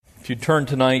you turn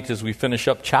tonight as we finish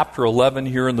up chapter 11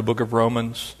 here in the book of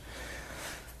Romans.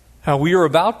 We are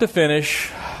about to finish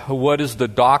what is the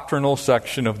doctrinal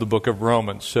section of the book of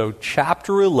Romans. So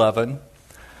chapter 11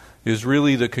 is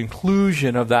really the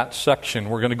conclusion of that section.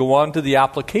 We're going to go on to the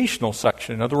applicational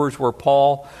section. In other words, where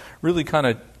Paul really kind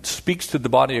of speaks to the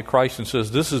body of Christ and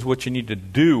says, this is what you need to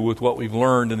do with what we've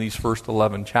learned in these first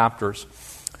 11 chapters.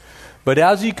 But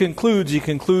as he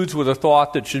concludes with a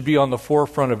thought that should be on the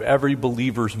forefront of every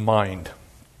believer's mind,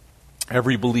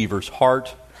 every believer's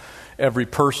heart, every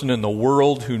person in the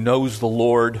world who knows the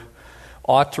Lord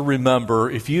ought to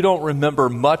remember. If you don't remember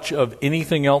much of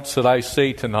anything else that I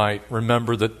say tonight,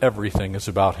 remember that everything is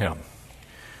about Him.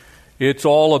 It's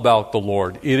all about the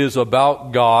Lord. It is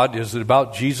about God. It is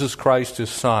about Jesus Christ, His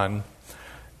Son.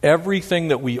 Everything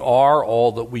that we are,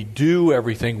 all that we do,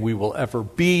 everything we will ever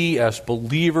be as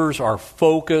believers, our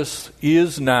focus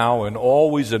is now and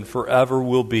always and forever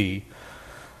will be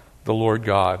the Lord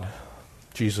God,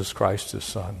 Jesus Christ, His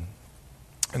Son.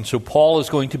 And so Paul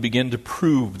is going to begin to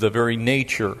prove the very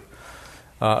nature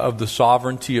of the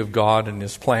sovereignty of God and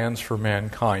His plans for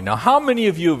mankind. Now, how many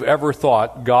of you have ever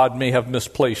thought God may have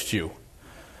misplaced you?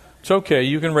 It's okay,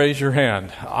 you can raise your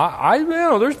hand. I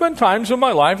there's been times in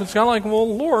my life it's kind of like,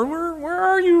 well, Lord, where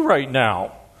are you right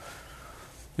now?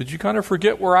 Did you kind of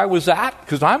forget where I was at?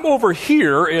 Because I'm over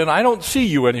here and I don't see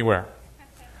you anywhere.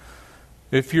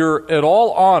 If you're at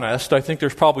all honest, I think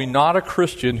there's probably not a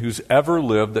Christian who's ever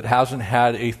lived that hasn't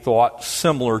had a thought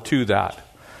similar to that.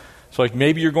 It's like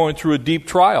maybe you're going through a deep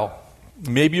trial.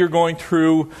 Maybe you're going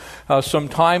through some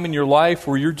time in your life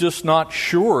where you're just not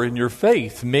sure in your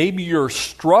faith. Maybe you're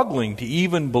struggling to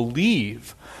even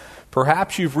believe.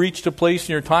 Perhaps you've reached a place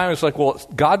in your time, it's like, well,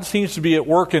 God seems to be at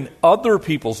work in other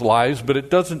people's lives, but it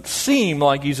doesn't seem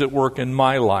like He's at work in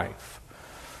my life.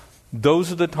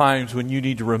 Those are the times when you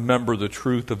need to remember the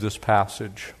truth of this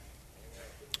passage.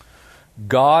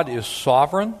 God is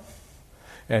sovereign,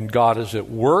 and God is at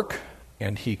work,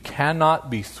 and He cannot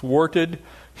be thwarted.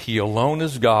 He alone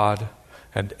is God,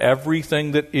 and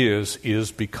everything that is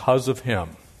because of Him.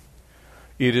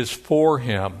 It is for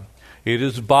Him. It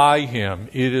is by Him.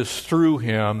 It is through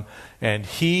Him, and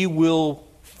He will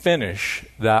finish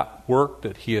that work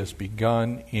that He has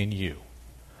begun in you.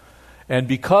 And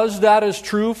because that is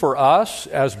true for us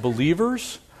as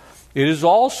believers, it is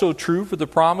also true for the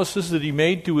promises that He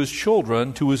made to His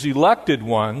children, to His elected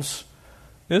ones,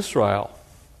 Israel.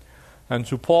 And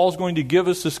so Paul's going to give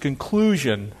us this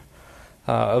conclusion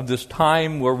of this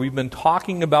time where we've been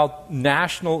talking about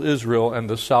national Israel and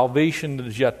the salvation that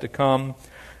is yet to come.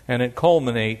 And it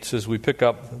culminates as we pick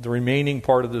up the remaining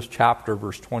part of this chapter,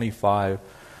 verse 25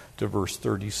 to verse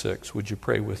 36. Would you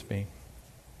pray with me?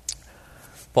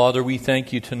 Father, we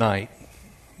thank You tonight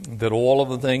that all of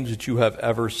the things that You have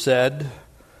ever said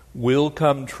will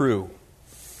come true.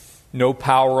 No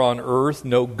power on earth,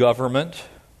 no government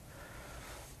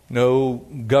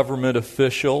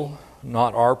official,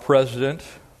 not our president,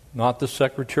 not the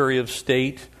Secretary of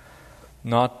State,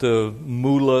 not the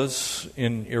mullahs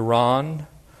in Iran,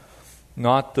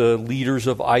 not the leaders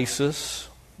of ISIS,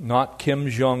 not Kim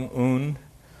Jong-un.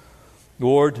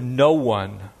 Lord, no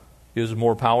one is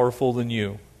more powerful than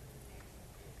You.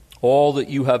 All that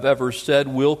You have ever said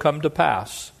will come to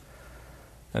pass.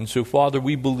 And so, Father,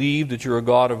 we believe that You're a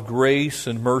God of grace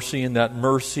and mercy and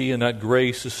that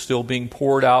grace is still being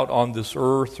poured out on this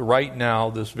earth right now,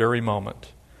 this very moment.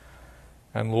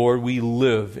 And Lord, we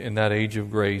live in that age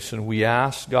of grace, and we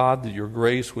ask, God, that Your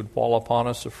grace would fall upon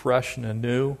us afresh and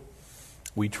anew.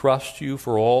 We trust You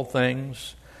for all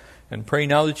things, and pray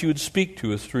now that You would speak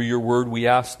to us through Your word. We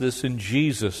ask this in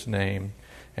Jesus' name.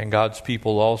 And God's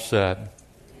people all said,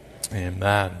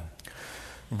 Amen.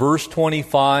 Verse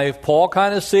 25, Paul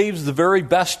kind of saves the very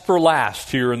best for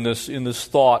last here in this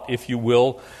thought, if you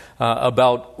will,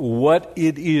 about what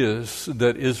it is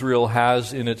that Israel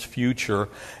has in its future.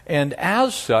 And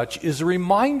as such is a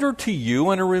reminder to you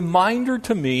and a reminder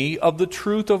to me of the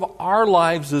truth of our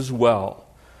lives as well.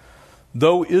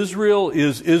 Though Israel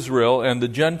is Israel and the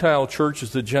Gentile church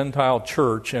is the Gentile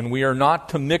church, and we are not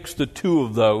to mix the two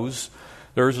of those,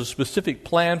 there is a specific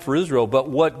plan for Israel, but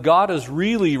what God is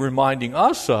really reminding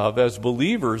us of as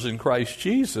believers in Christ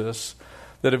Jesus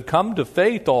that have come to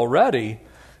faith already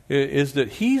is that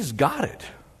He's got it.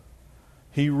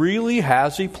 He really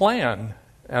has a plan,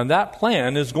 and that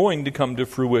plan is going to come to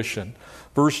fruition.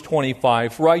 Verse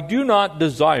 25, For I do not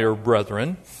desire,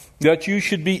 brethren, that you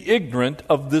should be ignorant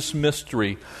of this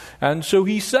mystery. And so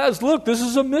he says, look, this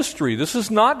is a mystery. This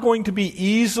is not going to be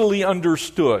easily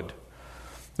understood.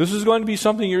 This is going to be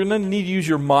something you're going to need to use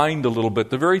your mind a little bit.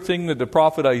 The very thing that the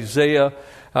prophet Isaiah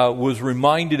was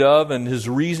reminded of and his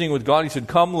reasoning with God, he said,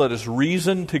 come, let us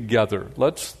reason together.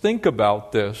 Let's think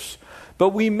about this. But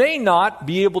we may not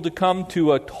be able to come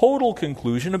to a total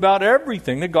conclusion about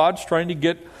everything that God's trying to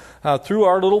get through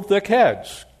our little thick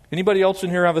heads. Anybody else in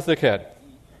here have a thick head?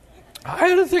 I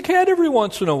had a thick head every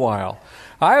once in a while.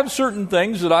 I have certain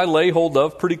things that I lay hold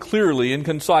of pretty clearly and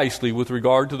concisely with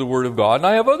regard to the Word of God. And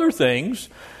I have other things,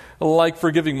 like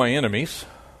forgiving my enemies.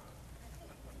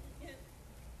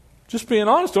 Just being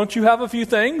honest, don't you have a few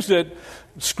things that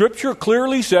Scripture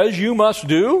clearly says you must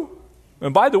do?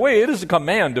 And by the way, it is a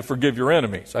command to forgive your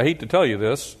enemies. I hate to tell you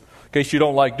this, in case you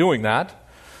don't like doing that.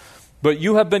 But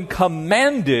you have been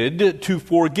commanded to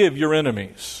forgive your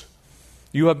enemies.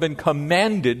 You have been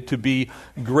commanded to be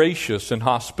gracious and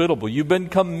hospitable. You've been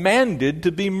commanded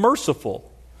to be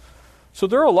merciful. So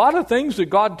there are a lot of things that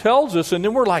God tells us, and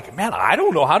then we're like, man, I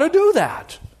don't know how to do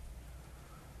that.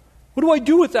 What do I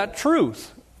do with that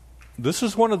truth? This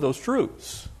is one of those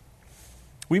truths.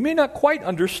 We may not quite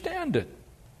understand it.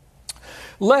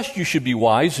 Lest you should be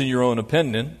wise in your own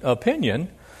opinion,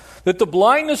 that the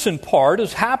blindness in part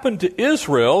has happened to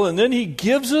Israel, and then he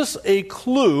gives us a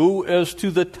clue as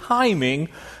to the timing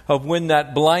of when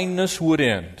that blindness would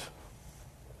end.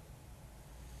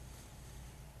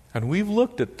 And we've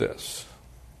looked at this.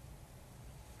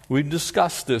 We've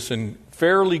discussed this in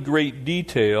fairly great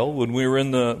detail when we were in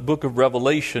the book of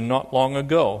Revelation not long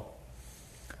ago.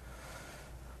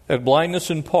 That blindness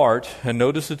in part, and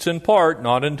notice it's in part,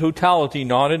 not in totality,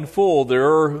 not in full.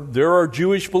 There are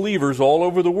Jewish believers all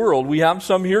over the world. We have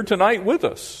some here tonight with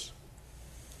us.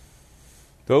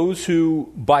 Those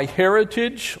who by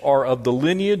heritage are of the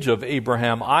lineage of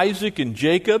Abraham, Isaac, and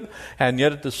Jacob, and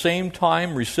yet at the same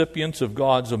time recipients of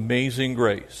God's amazing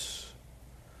grace.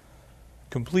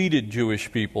 Completed Jewish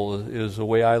people is the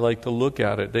way I like to look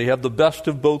at it. They have the best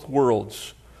of both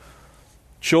worlds.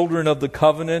 Children of the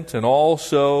covenant and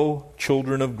also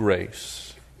children of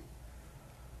grace.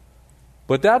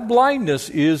 But that blindness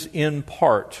is in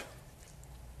part.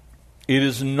 It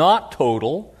is not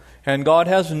total, and God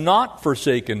has not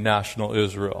forsaken national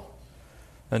Israel.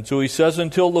 And so he says,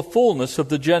 until the fullness of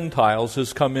the Gentiles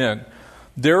has come in.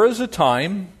 There is a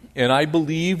time, and I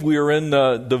believe we are in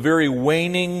the very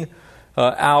waning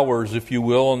hours, if you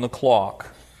will, on the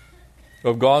clock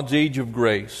of God's age of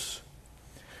grace,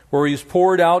 where he's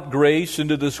poured out grace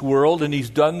into this world, and he's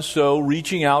done so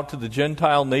reaching out to the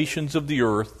Gentile nations of the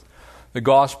earth. The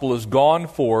gospel has gone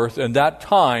forth, and that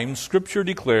time, Scripture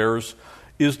declares,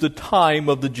 is the time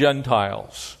of the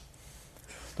Gentiles.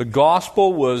 The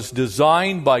gospel was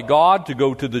designed by God to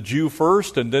go to the Jew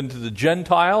first and then to the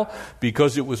Gentile.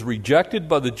 Because it was rejected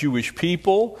by the Jewish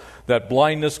people, that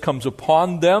blindness comes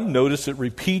upon them. Notice it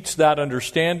repeats that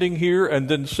understanding here and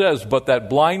then says, but that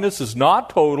blindness is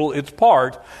not total, it's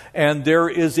part, and there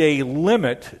is a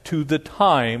limit to the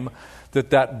time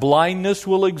that blindness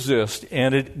will exist,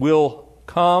 and it will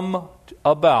come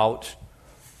about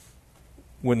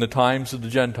when the times of the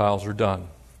Gentiles are done.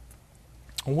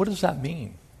 And what does that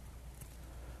mean?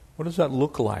 What does that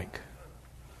look like?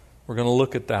 We're going to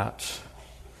look at that.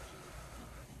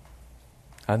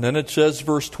 And then it says,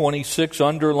 verse 26,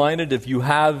 underline it, if you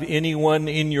have anyone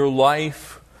in your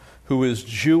life who is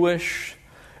Jewish,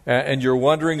 and you're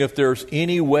wondering if there's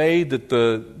any way that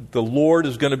the Lord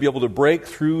is going to be able to break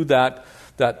through that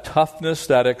toughness,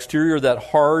 that exterior, that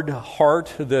hard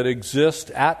heart that exists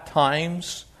at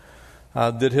times,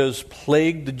 that has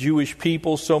plagued the Jewish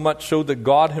people so much so that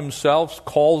God himself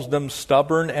calls them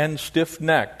stubborn and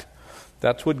stiff-necked.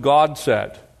 That's what God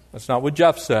said. That's not what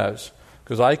Jeff says.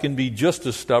 Because I can be just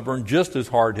as stubborn, just as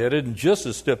hard-headed, and just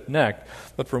as stiff-necked.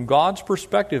 But from God's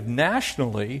perspective,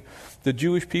 nationally, the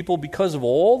Jewish people, because of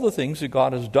all the things that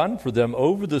God has done for them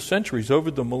over the centuries,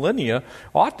 over the millennia,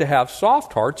 ought to have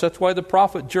soft hearts. That's why the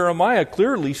prophet Jeremiah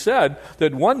clearly said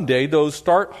that one day those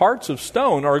hearts of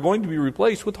stone are going to be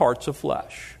replaced with hearts of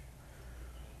flesh.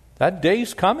 That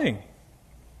day's coming.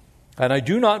 And I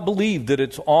do not believe that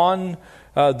it's on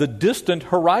the distant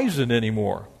horizon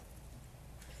anymore.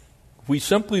 If we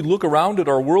simply look around at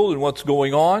our world and what's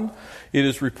going on, it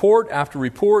is report after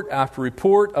report after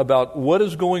report about what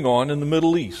is going on in the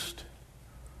Middle East.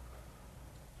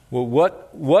 Well,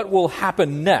 what will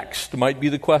happen next might be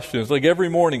the question. It's like every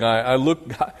morning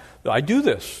I do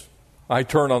this. I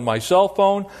turn on my cell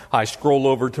phone, I scroll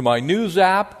over to my news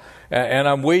app, and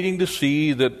I'm waiting to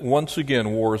see that once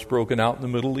again war has broken out in the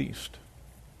Middle East.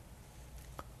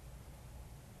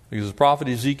 Because the prophet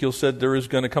Ezekiel said there is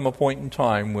going to come a point in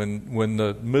time when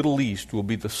the Middle East will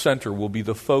be the center, will be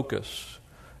the focus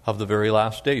of the very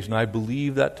last days. And I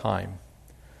believe that time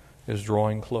is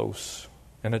drawing close.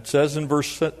 And it says in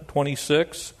verse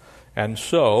 26, and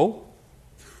so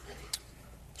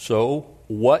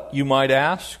what, you might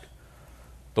ask?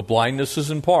 The blindness is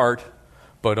in part,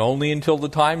 but only until the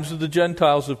times of the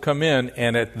Gentiles have come in,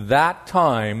 and at that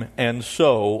time, and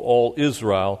so, all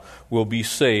Israel will be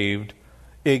saved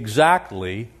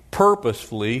exactly,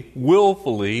 purposefully,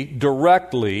 willfully,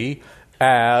 directly,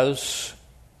 as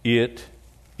it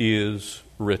is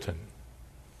written.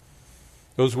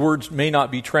 Those words may not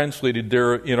be translated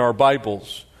there in our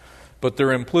Bibles, but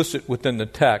they're implicit within the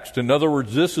text. In other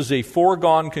words, this is a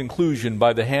foregone conclusion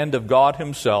by the hand of God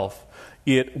Himself.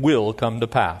 It will come to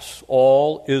pass.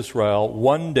 All Israel,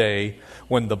 one day,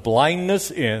 when the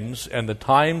blindness ends and the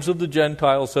times of the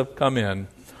Gentiles have come in,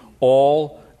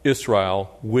 all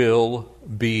Israel will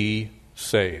be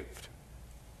saved.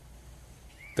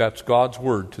 That's God's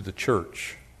word to the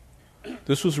church.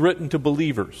 This was written to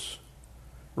believers,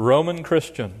 Roman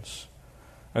Christians.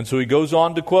 And so he goes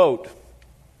on to quote,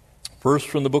 first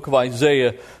from the book of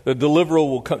Isaiah, the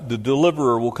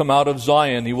deliverer will come out of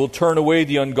Zion. He will turn away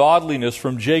the ungodliness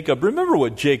from Jacob. Remember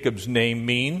what Jacob's name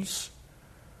means.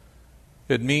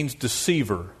 It means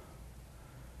deceiver.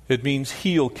 It means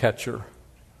heel catcher.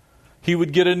 He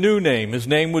would get a new name. His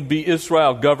name would be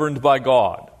Israel, governed by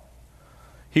God.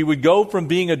 He would go from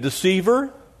being a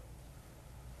deceiver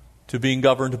to being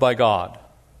governed by God.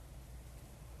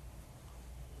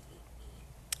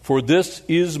 For this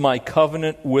is my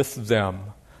covenant with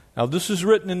them. Now this is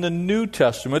written in the New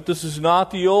Testament. This is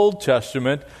not the Old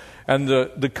Testament. And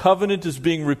the covenant is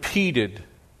being repeated.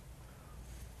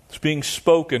 It's being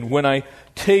spoken. When I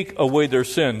take away their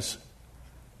sins,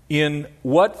 in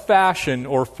what fashion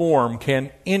or form can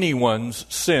anyone's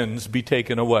sins be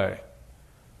taken away?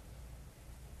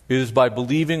 It is by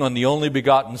believing on the only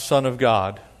begotten Son of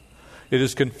God. It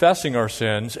is confessing our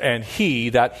sins, and He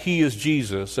is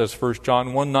Jesus, as 1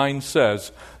 John 1:9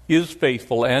 says, is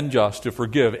faithful and just to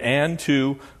forgive and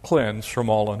to cleanse from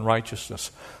all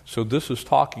unrighteousness. So this is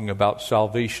talking about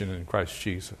salvation in Christ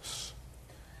Jesus.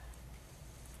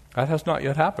 That has not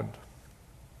yet happened.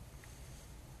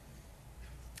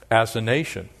 As a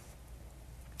nation,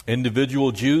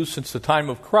 individual Jews since the time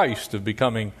of Christ have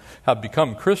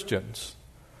become Christians.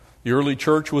 The early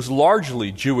church was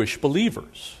largely Jewish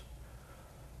believers.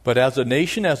 But as a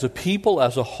nation, as a people,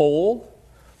 as a whole,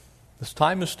 this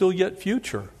time is still yet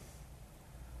future.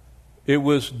 It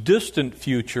was distant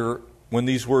future when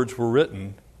these words were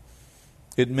written.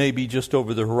 It may be just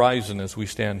over the horizon as we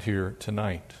stand here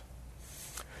tonight.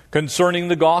 Concerning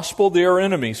the gospel, they are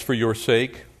enemies for your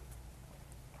sake.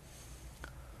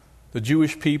 The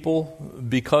Jewish people,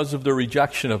 because of their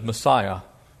rejection of Messiah,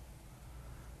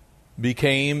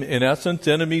 became, in essence,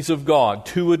 enemies of God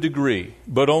to a degree,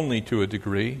 but only to a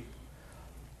degree.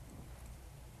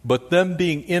 But them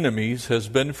being enemies has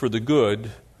been for the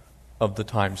good of the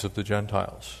times of the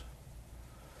Gentiles.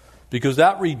 Because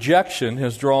that rejection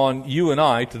has drawn you and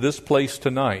I to this place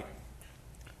tonight.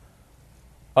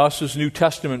 Us as New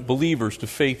Testament believers to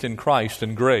faith in Christ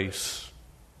and grace.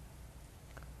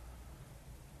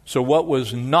 So what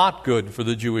was not good for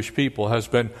the Jewish people has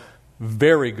been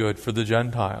very good for the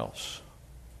Gentiles.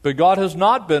 But God has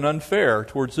not been unfair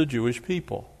towards the Jewish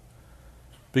people.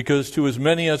 Because to as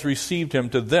many as received Him,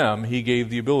 to them He gave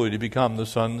the ability to become the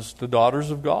sons, the daughters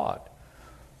of God.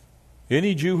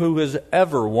 Any Jew who has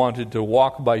ever wanted to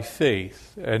walk by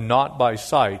faith and not by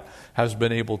sight has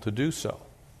been able to do so.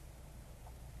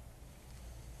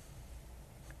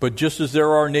 But just as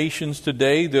there are nations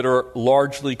today that are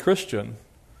largely Christian,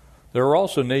 there are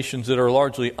also nations that are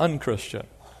largely unchristian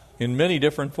in many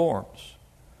different forms.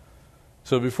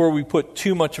 So before we put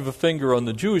too much of a finger on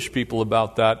the Jewish people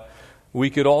about that, we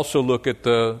could also look at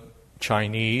the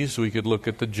Chinese, we could look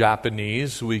at the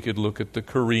Japanese, we could look at the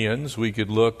Koreans, we could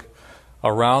look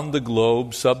around the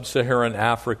globe, sub-Saharan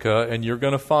Africa, and you're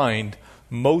going to find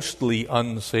mostly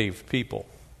unsaved people.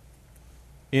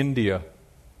 India,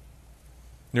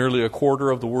 nearly a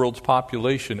quarter of the world's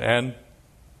population, and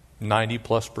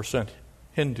 90+%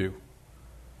 Hindu.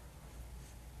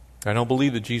 I don't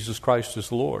believe that Jesus Christ is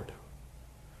the Lord.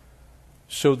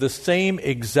 So the same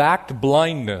exact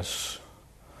blindness,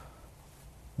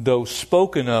 though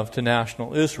spoken of to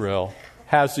national Israel,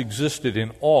 has existed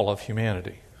in all of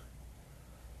humanity.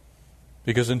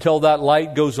 Because until that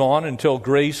light goes on, until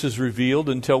grace is revealed,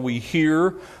 until we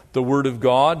hear the Word of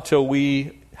God, until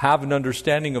we have an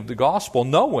understanding of the gospel,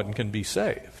 no one can be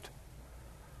saved.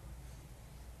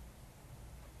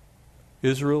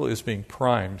 Israel is being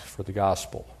primed for the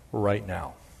gospel right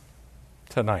now,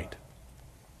 tonight.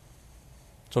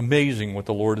 It's amazing what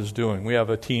the Lord is doing. We have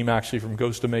a team actually from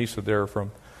Costa Mesa there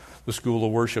from the School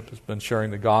of Worship has been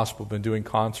sharing the gospel, been doing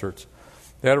concerts.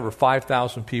 They had over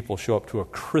 5,000 people show up to a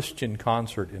Christian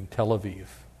concert in Tel Aviv.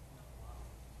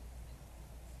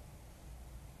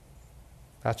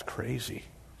 That's crazy.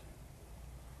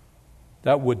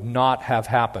 That would not have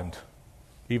happened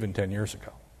even 10 years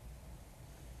ago.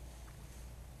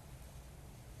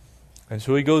 And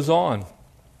so he goes on.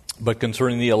 But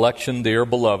concerning the election, they are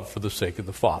beloved for the sake of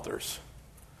the fathers.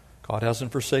 God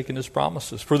hasn't forsaken his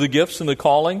promises. For the gifts and the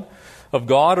calling of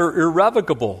God are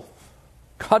irrevocable.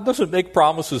 God doesn't make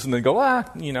promises and then go,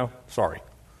 sorry.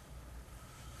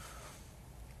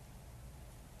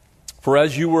 For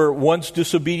as you were once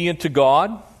disobedient to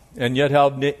God, and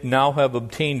yet now have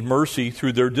obtained mercy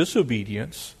through their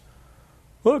disobedience,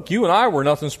 look, you and I were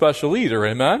nothing special either,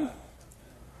 amen?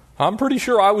 I'm pretty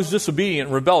sure I was disobedient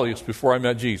and rebellious before I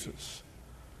met Jesus.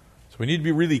 So we need to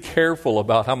be really careful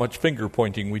about how much finger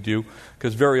pointing we do,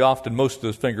 because very often most of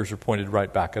those fingers are pointed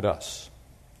right back at us.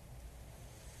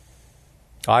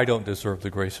 I don't deserve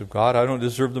the grace of God. I don't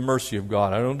deserve the mercy of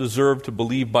God. I don't deserve to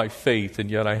believe by faith,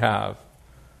 and yet I have.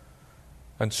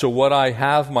 And so what I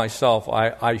have myself,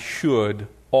 I should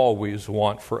always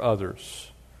want for others.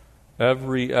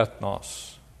 Every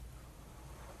ethnos.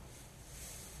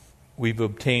 We've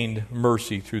obtained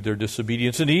mercy through their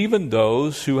disobedience. And even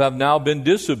those who have now been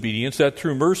disobedient, that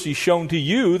through mercy shown to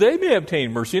you, they may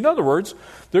obtain mercy. In other words,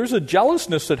 there's a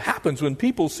jealousness that happens when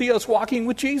people see us walking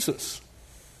with Jesus.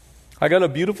 I got a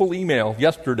beautiful email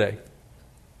yesterday.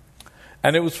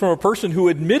 And it was from a person who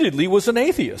admittedly was an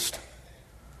atheist.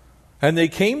 And they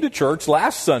came to church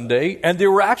last Sunday, and they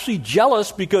were actually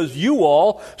jealous because you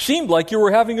all seemed like you were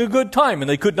having a good time, and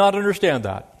they could not understand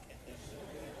that.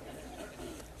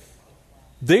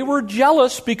 They were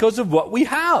jealous because of what we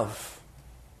have.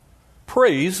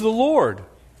 Praise the Lord.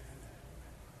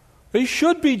 They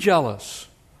should be jealous.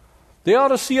 They ought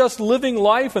to see us living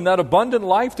life and that abundant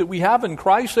life that we have in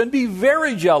Christ and be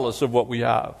very jealous of what we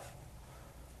have.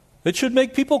 It should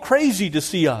make people crazy to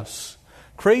see us.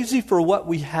 Crazy for what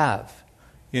we have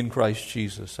in Christ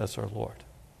Jesus as our Lord.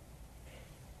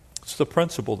 It's the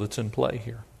principle that's in play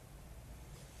here.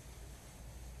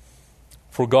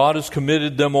 For God has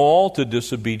committed them all to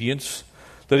disobedience,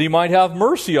 that he might have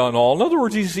mercy on all. In other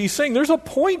words, he's saying there's a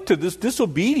point to this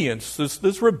disobedience,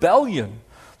 this rebellion,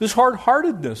 this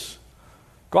hard-heartedness.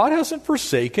 God hasn't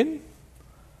forsaken.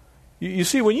 You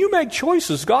see, when you make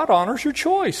choices, God honors your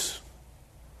choice.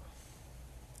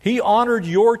 He honored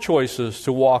your choices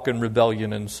to walk in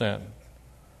rebellion and sin.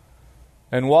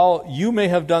 And while you may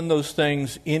have done those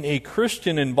things in a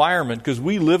Christian environment, because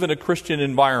we live in a Christian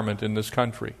environment in this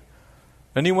country,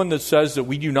 anyone that says that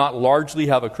we do not largely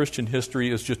have a Christian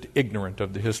history is just ignorant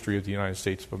of the history of the United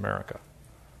States of America.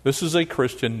 This is a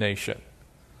Christian nation.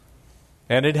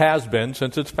 And it has been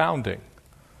since its founding.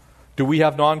 Do we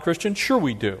have non-Christians? Sure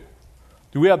we do.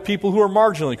 Do we have people who are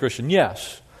marginally Christian?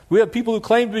 Yes. We have people who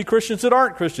claim to be Christians that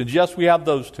aren't Christians. Yes, we have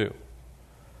those too.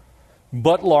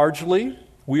 But largely,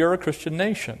 we are a Christian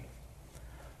nation.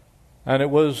 And it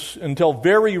was until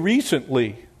very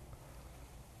recently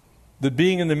that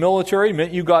being in the military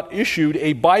meant you got issued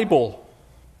a Bible.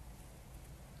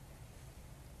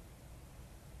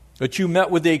 That you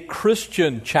met with a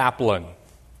Christian chaplain.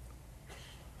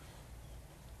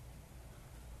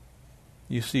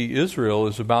 You see, Israel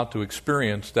is about to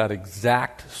experience that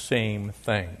exact same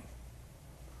thing.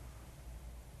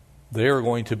 They are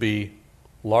going to be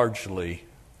largely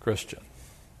Christian.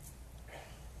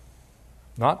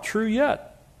 Not true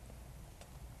yet.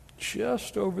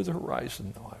 Just over the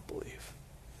horizon, though, I believe.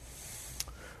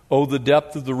 Oh, the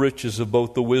depth of the riches of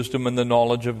both the wisdom and the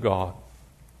knowledge of God.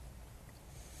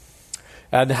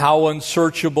 And how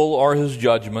unsearchable are his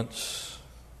judgments.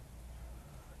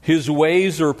 His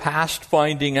ways are past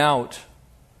finding out.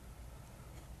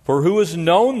 For who has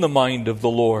known the mind of the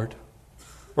Lord?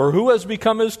 Or who has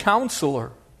become his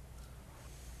counselor?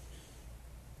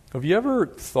 Have you ever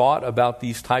thought about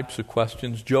these types of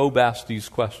questions? Job asked these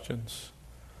questions.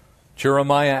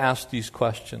 Jeremiah asked these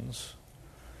questions.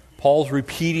 Paul's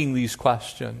repeating these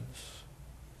questions.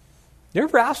 You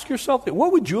ever ask yourself,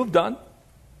 what would you have done?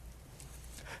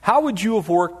 How would you have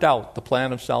worked out the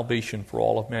plan of salvation for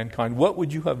all of mankind? What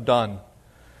would you have done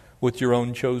with your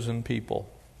own chosen people?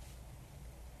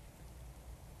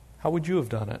 How would you have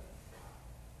done it?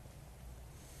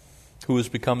 Who has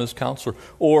become his counselor?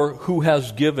 Or who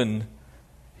has given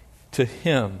to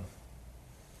him,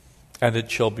 and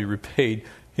it shall be repaid?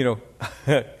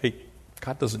 Hey,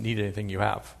 God doesn't need anything you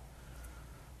have,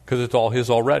 because it's all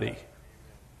his already.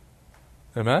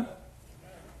 Amen?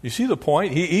 You see the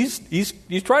point? He's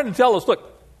trying to tell us,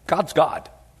 look, God's God.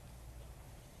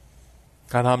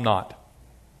 And I'm not.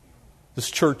 This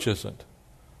church isn't.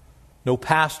 No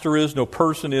pastor is, no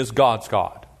person is, God's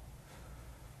God.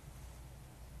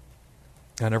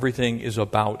 And everything is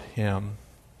about Him.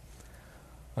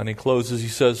 And he closes, he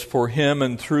says, for Him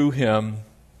and through Him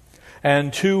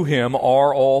and to Him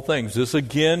are all things. This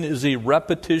again is a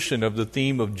repetition of the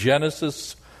theme of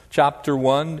Genesis chapter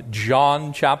 1,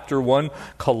 John chapter 1,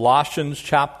 Colossians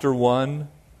chapter 1.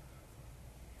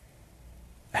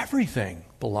 Everything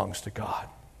belongs to God.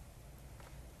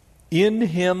 In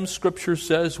Him, Scripture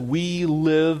says, we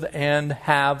live and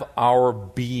have our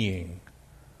being.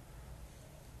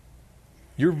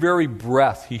 Your very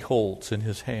breath He holds in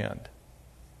His hand.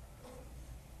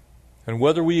 And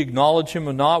whether we acknowledge Him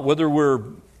or not, whether we're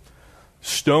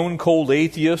stone-cold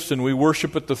atheists and we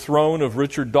worship at the throne of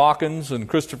Richard Dawkins and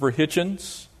Christopher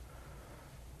Hitchens,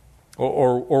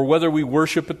 or whether we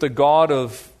worship at the God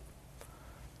of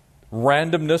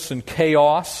randomness and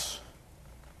chaos,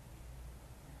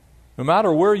 no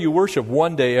matter where you worship,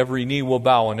 one day every knee will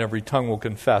bow and every tongue will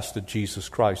confess that Jesus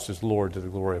Christ is Lord to the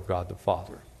glory of God the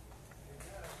Father.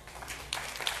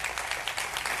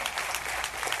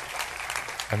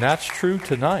 And that's true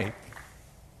tonight.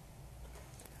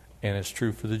 And it's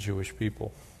true for the Jewish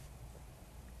people.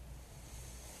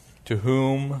 To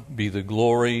whom be the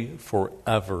glory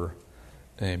forever.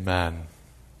 Amen.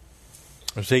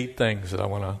 There's 8 things that I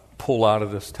want to pull out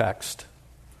of this text.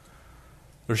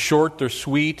 They're short, they're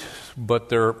sweet, but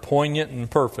they're poignant and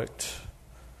perfect.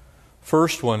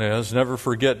 First one is, never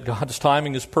forget, God's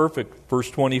timing is perfect.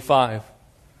 Verse 25.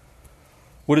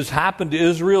 What has happened to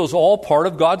Israel is all part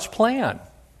of God's plan.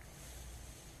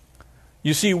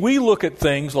 You see, we look at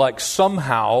things like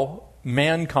somehow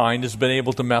mankind has been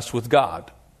able to mess with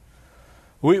God.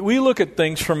 We look at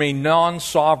things from a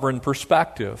non-sovereign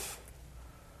perspective.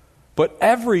 But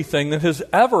everything that has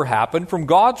ever happened from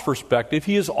God's perspective,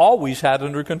 He has always had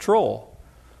under control.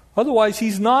 Otherwise,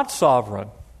 He's not sovereign.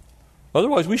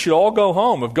 Otherwise, we should all go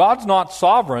home. If God's not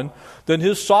sovereign, then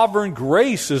His sovereign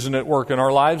grace isn't at work in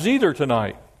our lives either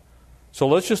tonight. So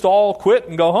let's just all quit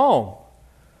and go home.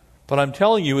 But I'm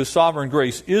telling you, His sovereign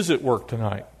grace is at work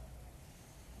tonight.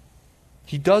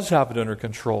 He does have it under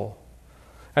control.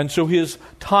 And so His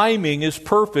timing is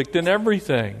perfect in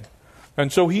everything.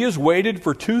 And so He has waited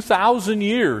for 2,000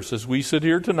 years, as we sit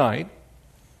here tonight,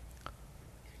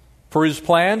 for His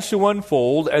plans to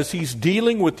unfold as He's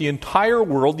dealing with the entire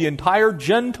world, the entire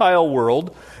Gentile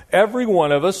world. Every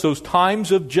one of us, those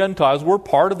times of Gentiles, we're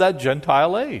part of that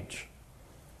Gentile age.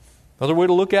 Another way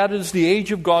to look at it is the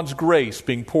age of God's grace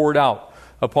being poured out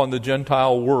upon the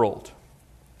Gentile world.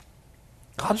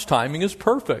 God's timing is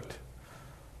perfect.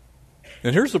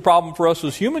 And here's the problem for us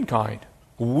as humankind.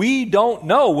 We don't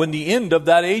know when the end of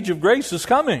that age of grace is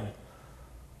coming.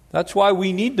 That's why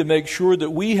we need to make sure that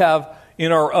we have,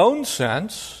 in our own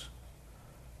sense,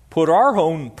 put our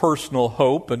own personal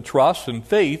hope and trust and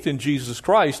faith in Jesus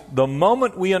Christ the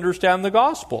moment we understand the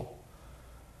gospel.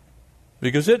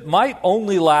 Because it might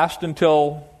only last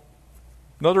until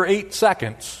another 8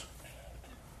 seconds.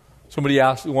 Somebody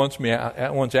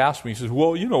once asked me, he says,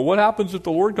 well, what happens if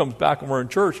the Lord comes back and we're in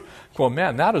church? Well,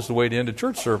 man, that is the way to end a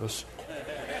church service.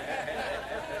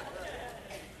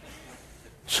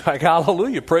 It's like,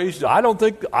 hallelujah, praise.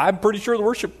 I'm pretty sure the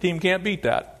worship team can't beat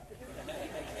that.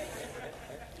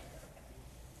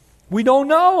 We don't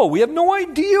know. We have no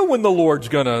idea when the Lord's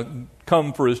going to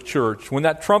come for His church, when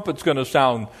that trumpet's going to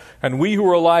sound, and we who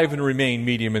are alive and remain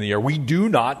meet Him in the air. We do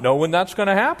not know when that's going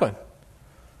to happen.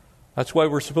 That's why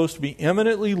we're supposed to be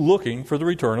imminently looking for the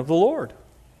return of the Lord.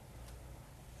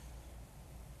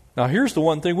 Now, here's the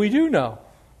one thing we do know.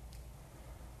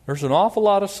 There's an awful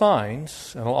lot of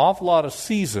signs and an awful lot of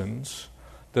seasons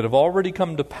that have already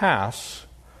come to pass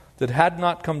that had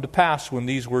not come to pass when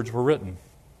these words were written.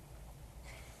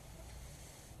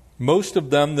 Most of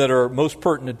them that are most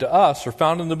pertinent to us are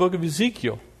found in the book of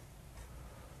Ezekiel.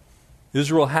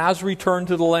 Israel has returned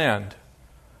to the land.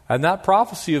 And that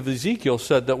prophecy of Ezekiel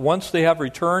said that once they have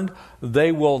returned,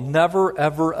 they will never,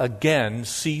 ever again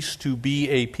cease to be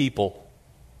a people.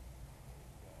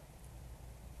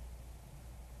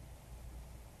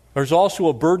 There's also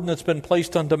a burden that's been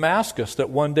placed on Damascus that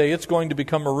one day it's going to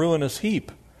become a ruinous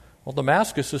heap. Well,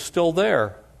 Damascus is still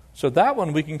there. So that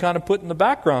one we can kind of put in the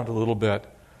background a little bit.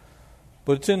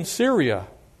 But it's in Syria.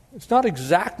 It's not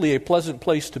exactly a pleasant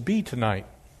place to be tonight.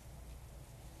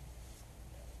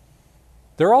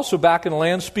 They're also back in a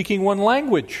land speaking one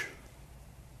language.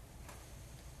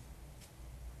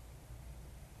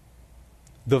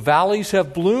 The valleys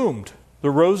have bloomed. The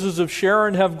roses of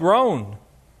Sharon have grown.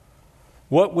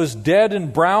 What was dead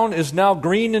and brown is now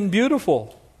green and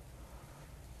beautiful.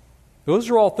 Those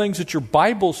are all things that your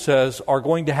Bible says are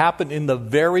going to happen in the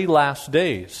very last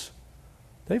days.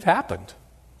 They've happened.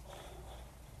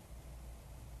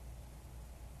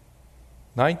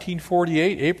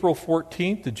 1948, April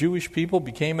 14th, the Jewish people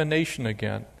became a nation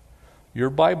again. Your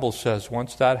Bible says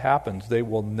once that happens, they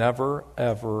will never,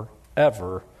 ever,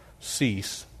 ever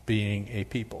cease being a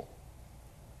people.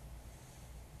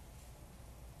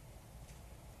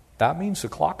 That means the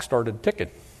clock started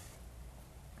ticking.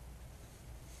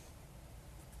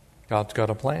 God's got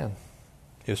a plan.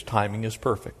 His timing is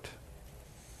perfect.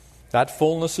 That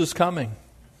fullness is coming.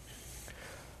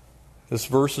 This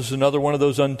verse is another one of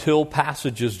those until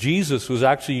passages. Jesus was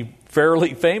actually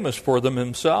fairly famous for them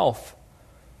himself.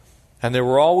 And they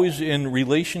were always in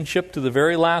relationship to the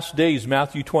very last days.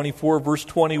 Matthew 24, verse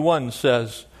 21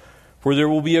 says, "For there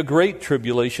will be a great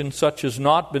tribulation, such as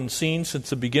not been seen since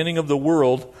the beginning of the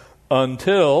world,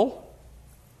 until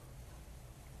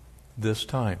this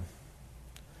time.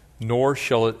 Nor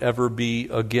shall it ever be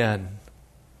again."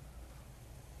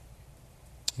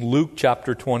 Luke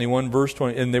chapter 21, verse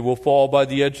 20, "And they will fall by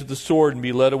the edge of the sword and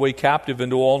be led away captive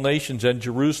into all nations, and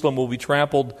Jerusalem will be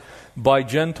trampled by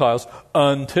Gentiles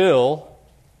until,"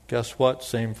 guess what?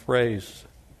 Same phrase.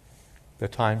 "The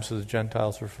times of the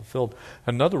Gentiles are fulfilled."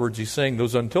 In other words, he's saying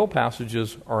those until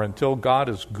passages are until God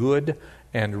is good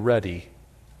and ready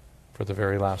for the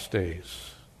very last days.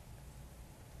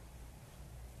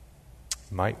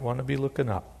 Might want to be looking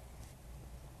up.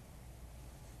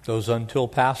 Those until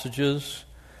passages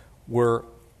were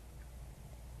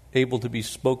able to be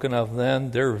spoken of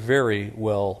then. They're very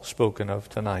well spoken of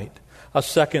tonight. A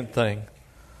second thing,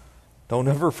 don't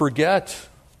ever forget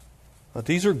that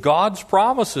these are God's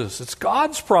promises. It's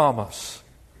God's promise.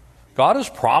 God has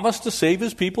promised to save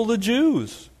his people, the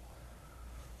Jews.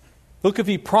 Look, if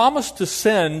he promised to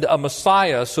send a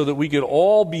Messiah so that we could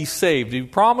all be saved, he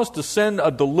promised to send a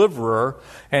deliverer,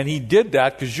 and he did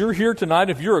that because you're here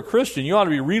tonight. If you're a Christian, you ought to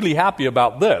be really happy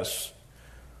about this.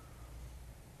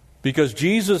 Because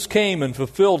Jesus came and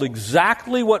fulfilled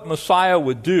exactly what Messiah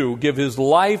would do, give his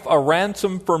life a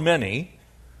ransom for many,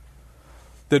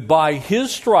 that by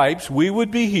his stripes we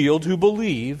would be healed who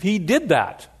believe. He did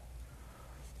that.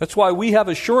 That's why we have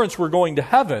assurance we're going to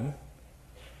heaven.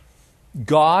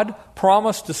 God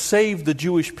promised to save the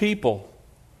Jewish people.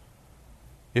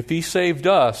 If he saved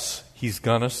us, he's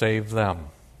going to save them.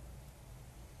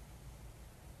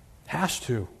 Has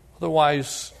to.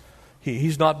 Otherwise,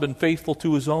 he's not been faithful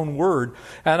to his own word.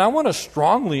 And I want to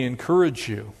strongly encourage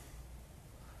you.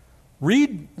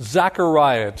 Read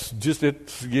Zechariah.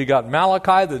 You got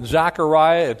Malachi, then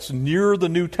Zechariah. It's near the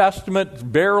New Testament. It's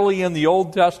barely in the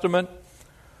Old Testament.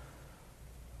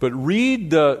 But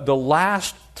read the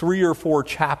last 3 or 4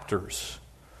 chapters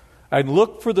and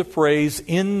look for the phrase,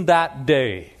 "in that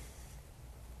day."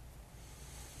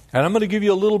 And I'm going to give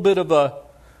you a little bit of a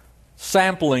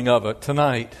sampling of it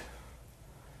tonight,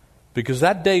 because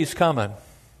that day's coming.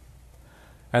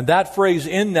 And that phrase,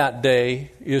 "in that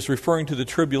day," is referring to the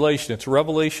tribulation. It's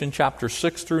Revelation chapter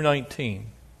 6 through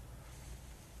 19.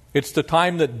 It's the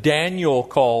time that Daniel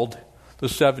called the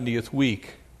 70th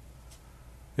week.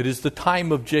 It is the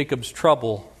time of Jacob's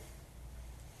trouble.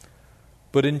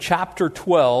 But in chapter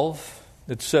 12,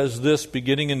 it says this,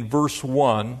 beginning in verse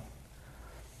 1,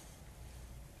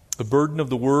 "The burden of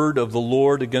the word of the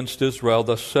Lord against Israel,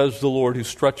 thus says the Lord, who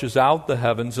stretches out the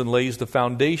heavens and lays the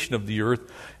foundation of the earth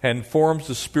and forms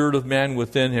the spirit of man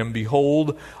within him.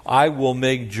 Behold, I will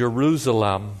make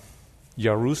Jerusalem,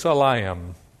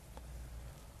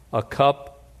 a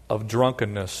cup of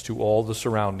drunkenness to all the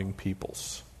surrounding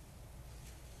peoples."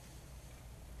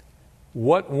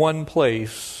 What one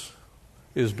place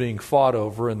is being fought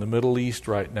over in the Middle East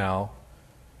right now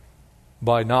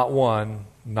by not one,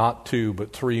 not 2,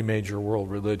 but 3 major world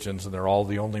religions, and they're all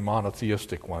the only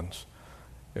monotheistic ones?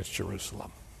 It's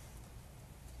Jerusalem.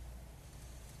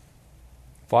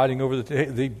 Fighting over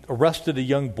they arrested a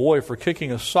young boy for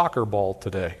kicking a soccer ball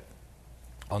today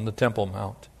on the Temple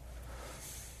Mount.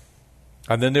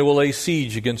 And then they will lay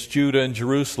siege against Judah and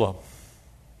Jerusalem.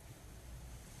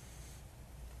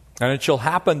 And it shall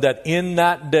happen that in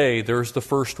that day, there's the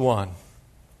first one,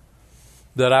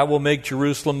 that I will make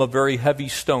Jerusalem a very heavy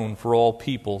stone for all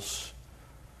peoples.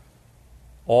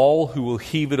 All who will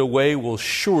heave it away will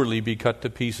surely be cut to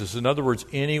pieces. In other words,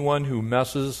 anyone who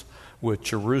messes with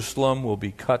Jerusalem will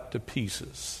be cut to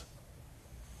pieces.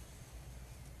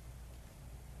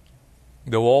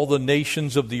 Though all the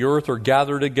nations of the earth are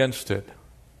gathered against it,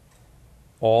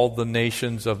 all the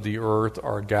nations of the earth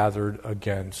are gathered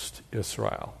against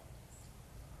Israel.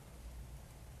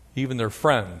 Even their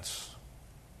friends,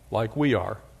 like we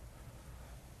are.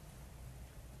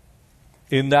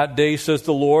 In that day, says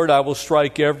the Lord, I will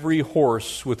strike every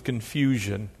horse with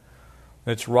confusion,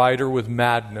 and its rider with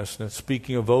madness. And it's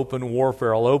speaking of open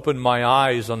warfare. I'll open my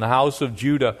eyes on the house of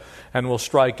Judah, and will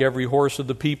strike every horse of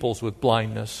the peoples with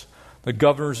blindness. The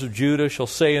governors of Judah shall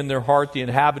say in their heart, the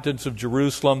inhabitants of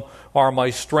Jerusalem are my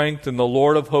strength, and the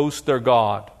Lord of hosts their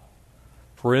God.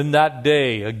 For in that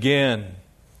day, again,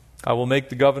 I will make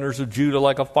the governors of Judah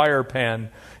like a firepan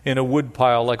in a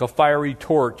woodpile, like a fiery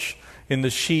torch in the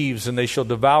sheaves, and they shall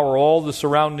devour all the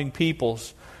surrounding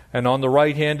peoples, and on the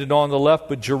right hand and on the left,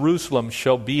 but Jerusalem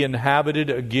shall be inhabited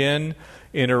again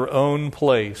in her own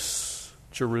place.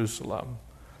 Jerusalem.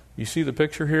 You see the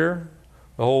picture here?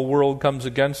 The whole world comes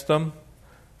against them,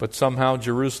 but somehow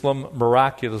Jerusalem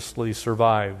miraculously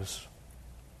survives.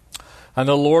 And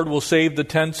the Lord will save the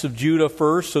tents of Judah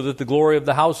first, so that the glory of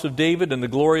the house of David and the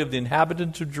glory of the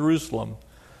inhabitants of Jerusalem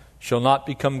shall not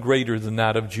become greater than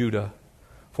that of Judah.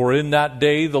 For in that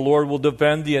day the Lord will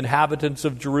defend the inhabitants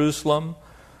of Jerusalem.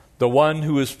 The one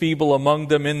who is feeble among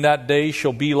them in that day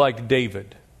shall be like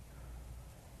David,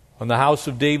 and the house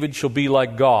of David shall be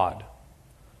like God,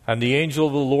 and the angel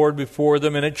of the Lord before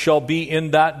them. And it shall be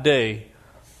in that day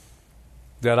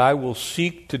that I will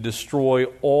seek to destroy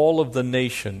all of the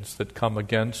nations that come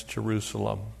against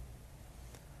Jerusalem.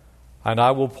 And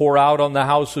I will pour out on the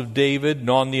house of David and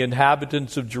on the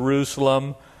inhabitants of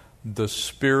Jerusalem the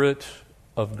Spirit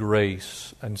of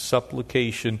grace and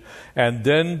supplication, and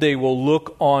then they will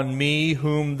look on me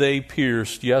whom they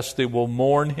pierced. Yes, they will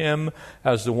mourn him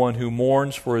as the one who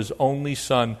mourns for his only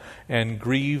son, and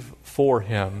grieve for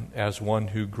him as one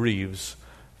who grieves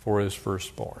for his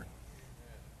firstborn.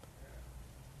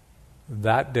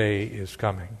 That day is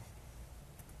coming.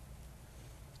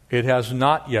 It has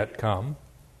not yet come,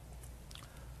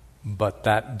 but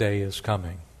that day is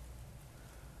coming.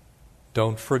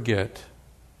 Don't forget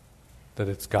that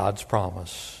it's God's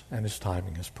promise and His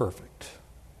timing is perfect.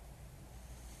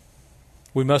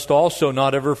 We must also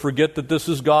not ever forget that this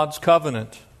is God's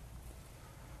covenant.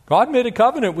 God made a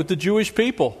covenant with the Jewish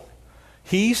people.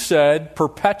 He said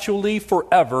perpetually,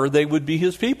 forever, they would be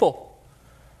His people.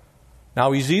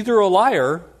 Now, He's either a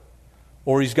liar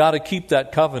or He's got to keep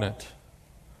that covenant.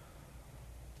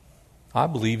 I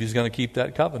believe He's going to keep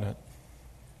that covenant.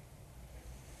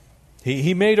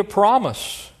 He made a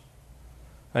promise.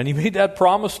 And He made that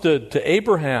promise to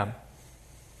Abraham.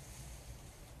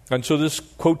 And so this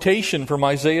quotation from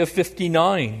Isaiah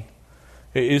 59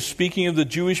 is speaking of the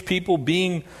Jewish people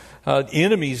being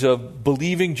enemies of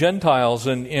believing Gentiles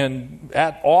and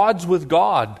at odds with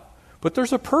God. But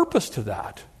there's a purpose to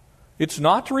that. It's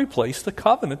not to replace the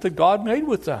covenant that God made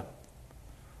with them.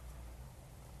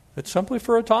 It's simply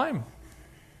for a time.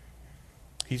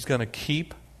 He's going to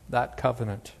keep that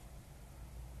covenant.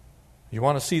 You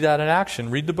want to see that in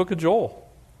action? Read the book of Joel.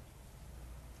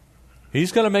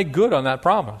 He's going to make good on that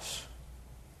promise.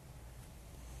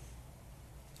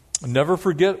 Never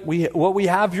forget, what we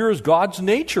have here is God's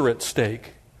nature at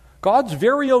stake. God's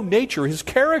very own nature, His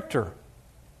character.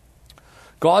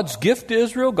 God's gift to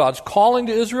Israel, God's calling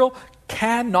to Israel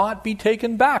cannot be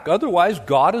taken back. Otherwise,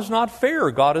 God is not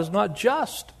fair. God is not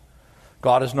just.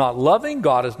 God is not loving.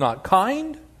 God is not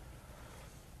kind.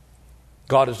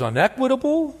 God is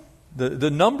unequitable.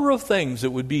 The number of things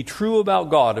that would be true about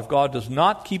God if God does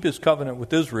not keep His covenant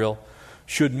with Israel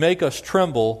should make us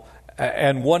tremble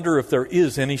and wonder if there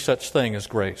is any such thing as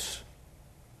grace.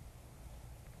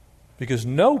 Because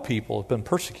no people have been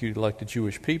persecuted like the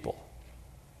Jewish people.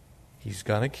 He's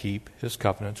going to keep His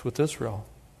covenants with Israel.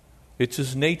 It's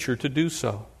His nature to do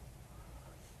so.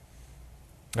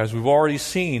 As we've already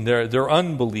seen, their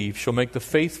unbelief shall make the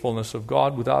faithfulness of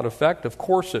God without effect. Of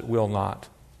course it will not.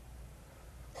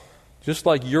 Just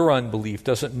like your unbelief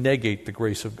doesn't negate the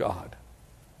grace of God.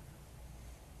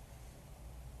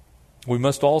 We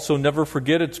must also never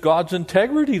forget it's God's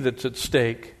integrity that's at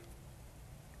stake.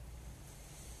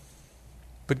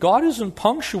 But God isn't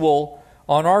punctual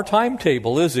on our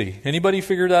timetable, is He? Anybody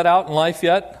figured that out in life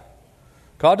yet?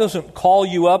 God doesn't call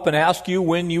you up and ask you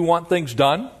when you want things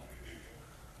done.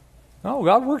 No,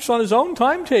 God works on His own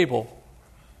timetable.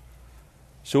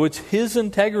 So it's His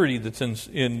integrity that's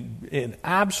in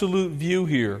absolute view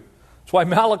here. That's why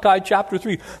Malachi chapter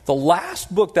 3, the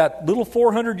last book, that little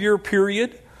 400-year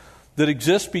period that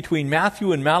exists between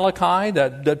Matthew and Malachi,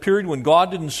 that period when God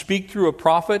didn't speak through a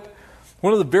prophet,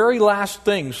 one of the very last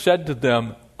things said to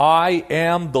them, I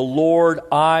am the Lord,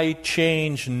 I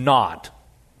change not.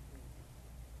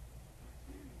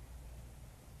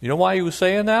 You know why He was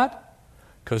saying that?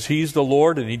 Because He's the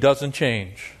Lord and He doesn't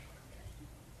change.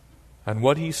 And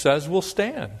what He says will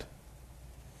stand.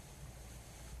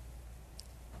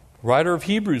 Writer of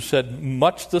Hebrews said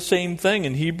much the same thing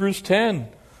in Hebrews 10.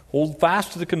 Hold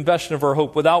fast to the confession of our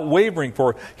hope without wavering,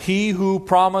 for he who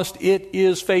promised it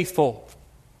is faithful.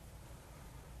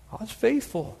 God's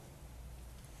faithful.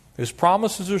 His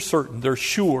promises are certain. They're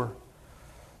sure.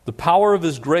 The power of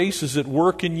His grace is at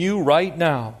work in you right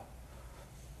now.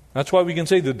 That's why we can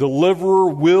say the deliverer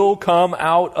will come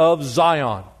out of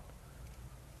Zion.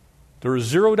 There is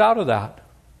zero doubt of that.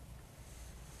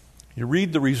 You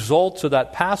read the results of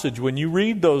that passage. When you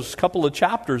read those couple of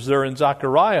chapters there in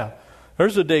Zechariah,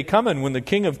 there's a day coming when the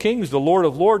King of Kings, the Lord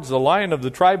of Lords, the Lion of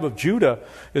the tribe of Judah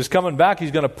is coming back.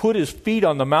 He's going to put His feet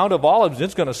on the Mount of Olives, and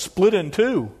it's going to split in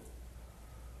two.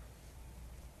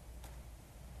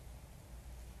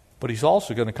 But He's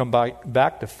also going to come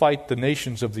back to fight the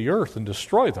nations of the earth and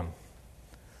destroy them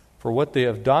for what they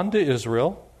have done to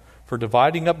Israel, for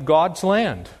dividing up God's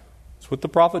land. That's what the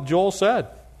prophet Joel said.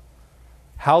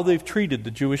 How they've treated the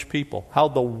Jewish people, how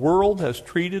the world has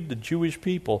treated the Jewish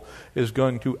people is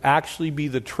going to actually be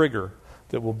the trigger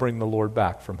that will bring the Lord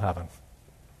back from heaven.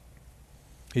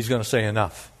 He's going to say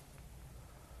enough.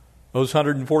 Those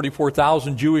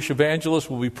 144,000 Jewish evangelists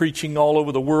will be preaching all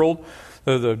over the world.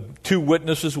 The two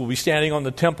witnesses will be standing on the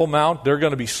Temple Mount. They're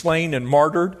going to be slain and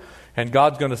martyred. And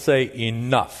God's going to say,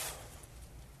 enough.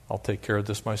 I'll take care of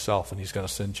this myself. And He's going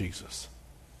to send Jesus.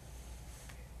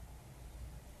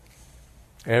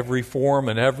 Every form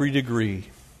and every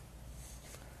degree,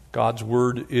 God's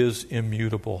Word is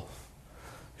immutable.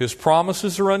 His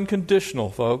promises are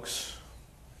unconditional, folks.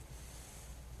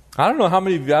 I don't know how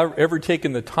many of you have ever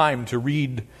taken the time to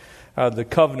read the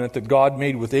covenant that God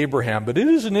made with Abraham, but it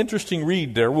is an interesting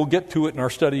read there. We'll get to it in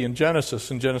our study in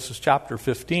Genesis chapter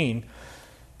 15.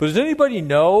 But does anybody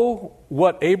know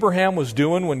what Abraham was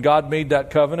doing when God made that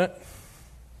covenant?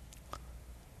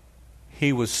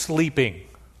 He was sleeping.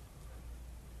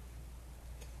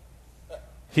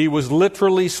 He was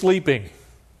literally sleeping.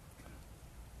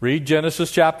 Read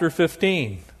Genesis chapter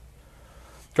 15.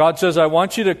 God says, I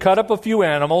want you to cut up a few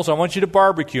animals. I want you to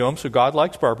barbecue them. So God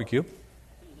likes barbecue.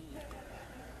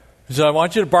 He said, I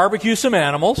want you to barbecue some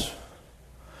animals.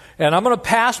 And I'm going to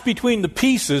pass between the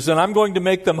pieces and I'm going to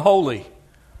make them holy.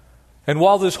 And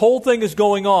while this whole thing is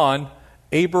going on,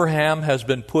 Abraham has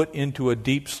been put into a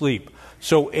deep sleep.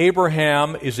 So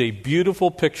Abraham is a beautiful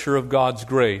picture of God's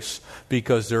grace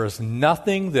because there is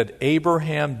nothing that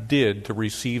Abraham did to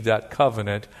receive that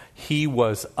covenant. He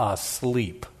was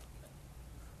asleep.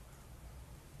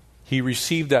 He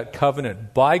received that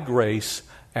covenant by grace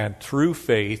and through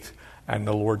faith, and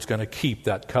the Lord's going to keep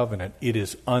that covenant. It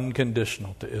is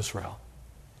unconditional to Israel.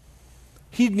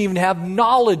 He didn't even have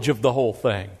knowledge of the whole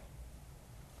thing.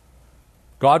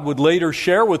 God would later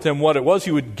share with him what it was.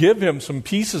 He would give him some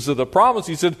pieces of the promise.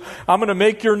 He said, I'm going to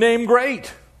make your name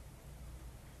great.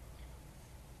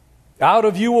 Out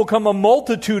of you will come a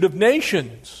multitude of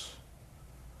nations.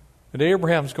 And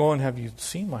Abraham's going, have you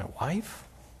seen my wife?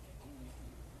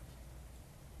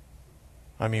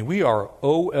 I mean, we are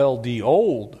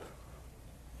old.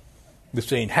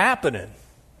 This ain't happening.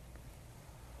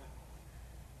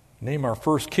 Name our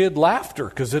first kid Laughter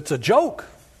because it's a joke.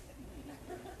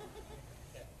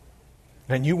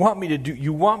 And you want me to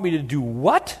do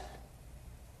what?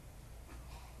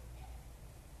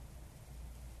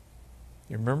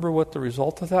 You remember what the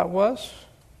result of that was?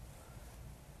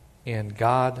 And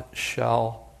God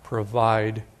shall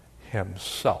provide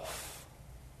Himself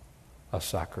a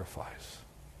sacrifice.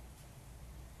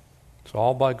 It's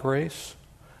all by grace,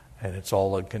 and it's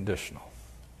all unconditional.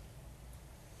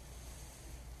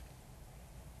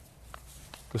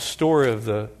 The story of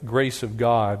the grace of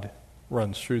God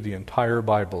runs through the entire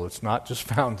Bible. It's not just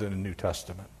found in the New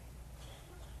Testament.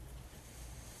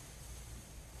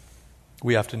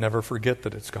 We have to never forget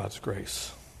that it's God's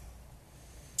grace.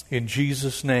 In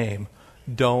Jesus' name,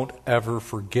 don't ever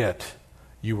forget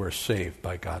you are saved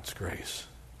by God's grace.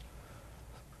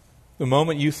 The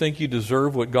moment you think you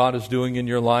deserve what God is doing in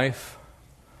your life,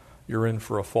 you're in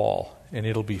for a fall, and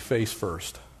it'll be face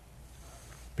first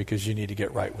because you need to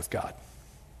get right with God.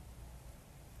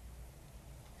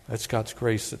 That's God's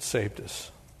grace that saved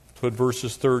us. That's what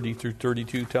verses 30 through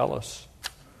 32 tell us.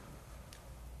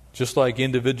 Just like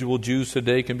individual Jews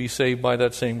today can be saved by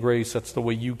that same grace, that's the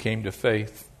way you came to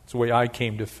faith. It's the way I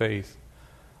came to faith.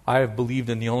 I have believed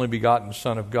in the only begotten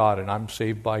Son of God, and I'm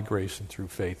saved by grace and through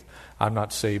faith. I'm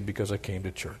not saved because I came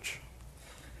to church.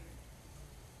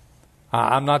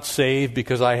 I'm not saved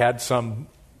because I had some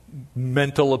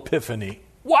mental epiphany.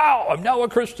 Wow, I'm now a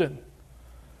Christian.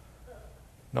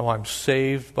 No, I'm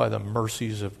saved by the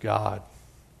mercies of God.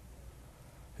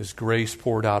 His grace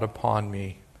poured out upon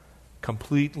me.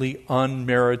 Completely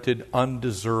unmerited,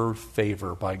 undeserved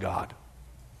favor by God.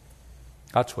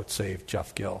 That's what saved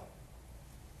Jeff Gill.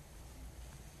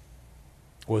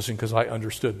 It wasn't because I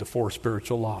understood the 4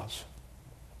 spiritual laws.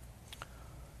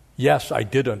 Yes, I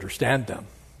did understand them,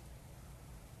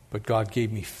 but God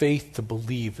gave me faith to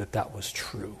believe that that was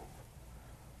true,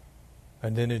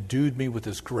 and then endued me with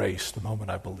His grace the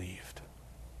moment I believed,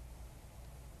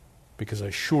 because I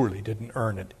surely didn't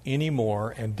earn it any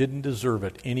more and didn't deserve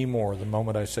it any more the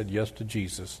moment I said yes to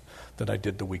Jesus than I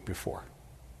did the week before.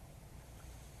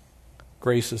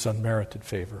 Grace is unmerited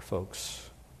favor, folks.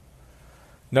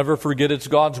 Never forget it's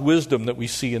God's wisdom that we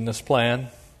see in this plan.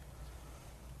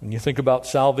 When you think about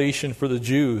salvation for the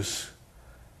Jews,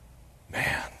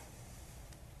 man.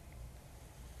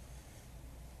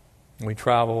 We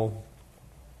travel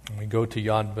and we go to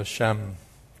Yad Vashem,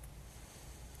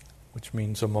 which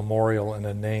means a memorial and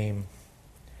a name.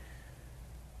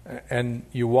 And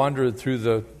you wander through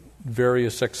the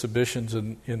various exhibitions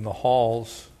in the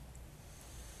halls.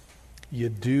 You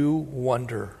do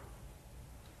wonder,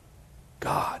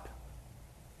 God,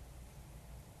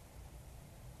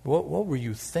 what were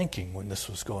you thinking when this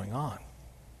was going on?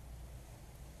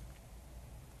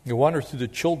 You wander through the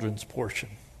children's portion.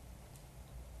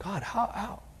 God,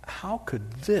 how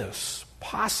could this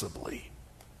possibly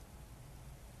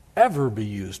ever be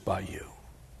used by you?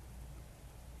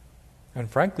 And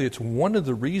frankly, it's one of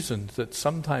the reasons that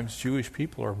sometimes Jewish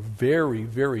people are very,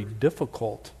 very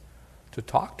difficult to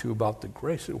talk to about the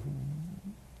grace.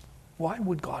 Why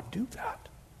would God do that?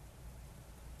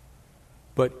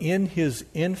 But in His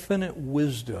infinite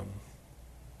wisdom,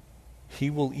 He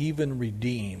will even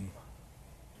redeem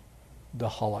the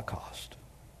Holocaust.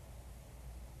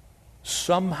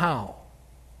 Somehow,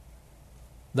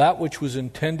 that which was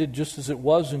intended just as it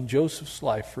was in Joseph's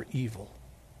life for evil,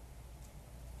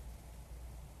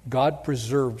 God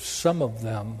preserved some of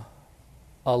them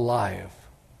alive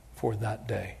for that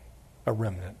day, a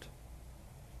remnant.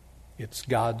 It's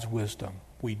God's wisdom.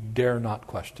 We dare not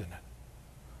question it.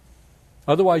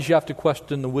 Otherwise, you have to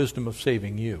question the wisdom of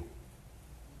saving you.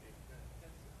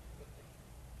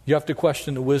 You have to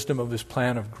question the wisdom of His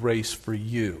plan of grace for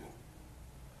you.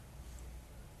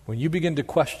 When you begin to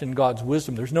question God's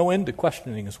wisdom, there's no end to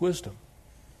questioning His wisdom.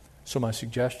 So my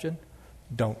suggestion,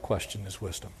 don't question His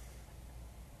wisdom.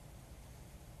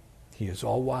 He is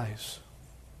all wise.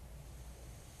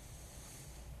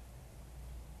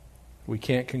 We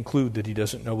can't conclude that He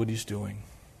doesn't know what He's doing.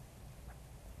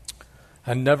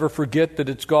 And never forget that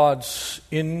it's God's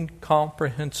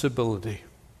incomprehensibility.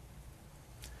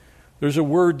 There's a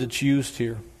word that's used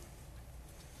here,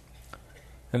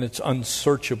 and it's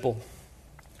unsearchable.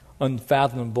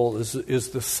 Unfathomable is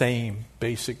the same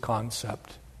basic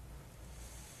concept.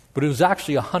 But it was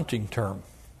actually a hunting term,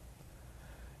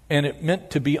 and it meant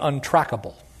to be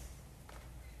untrackable.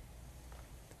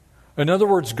 In other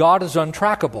words, God is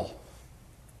untrackable.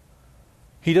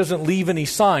 He doesn't leave any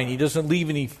sign. He doesn't leave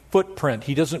any footprint.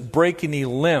 He doesn't break any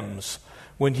limbs.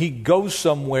 When He goes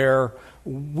somewhere,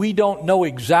 we don't know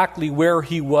exactly where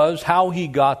He was, how He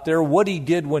got there, what He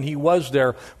did when He was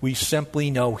there. We simply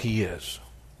know He is.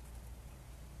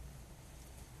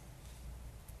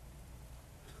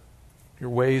 Your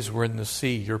ways were in the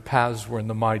sea. Your paths were in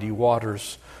the mighty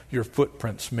waters. Your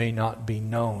footprints may not be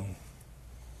known.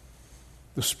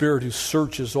 The Spirit who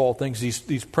searches all things,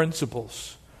 these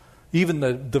principles, even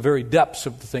the very depths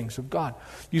of the things of God.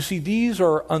 You see, these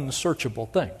are unsearchable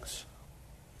things.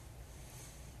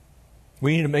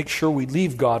 We need to make sure we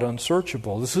leave God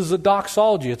unsearchable. This is a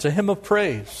doxology. It's a hymn of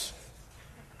praise.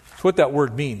 That's what that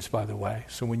word means, by the way.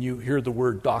 So when you hear the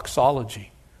word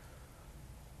doxology,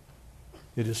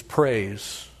 it is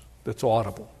praise that's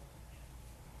audible.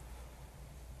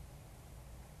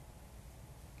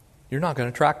 You're not going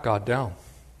to track God down.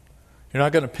 You're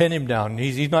not going to pin Him down.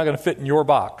 He's not going to fit in your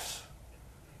box.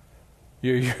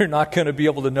 You're not going to be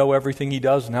able to know everything He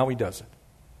does and how He does it.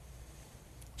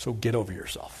 So get over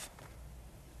yourself.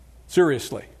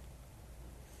 Seriously.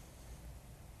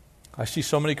 I see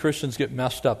so many Christians get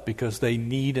messed up because they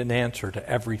need an answer to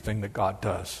everything that God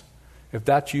does. If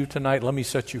that's you tonight, let me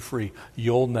set you free.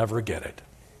 You'll never get it.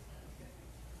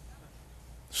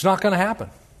 It's not going to happen.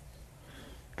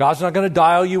 God's not going to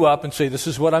dial you up and say, this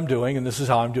is what I'm doing and this is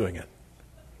how I'm doing it.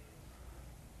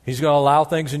 He's going to allow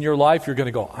things in your life. You're going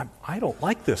to go, I don't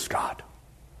like this, God.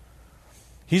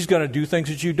 He's going to do things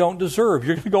that you don't deserve.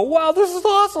 You're going to go, wow, this is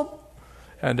awesome.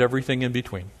 And everything in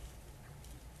between.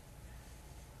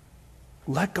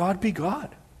 Let God be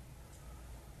God.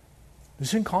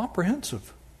 It's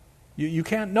incomprehensive. You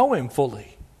can't know Him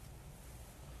fully.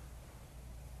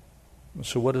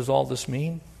 So what does all this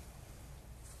mean?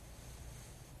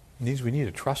 It means we need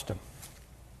to trust Him.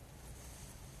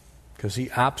 because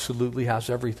He absolutely has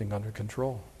everything under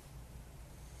control.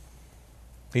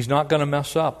 He's not going to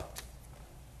mess up.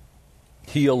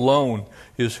 He alone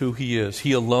is who He is.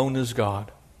 He alone is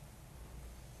God.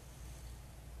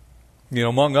 You know,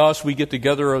 among us, we get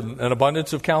together an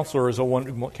abundance of counselors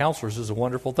is a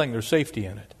wonderful thing. There's safety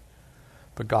in it.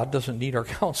 But God doesn't need our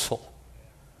counsel.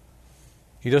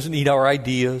 He doesn't need our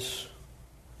ideas.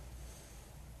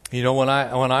 You know, when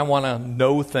I want to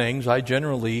know things, I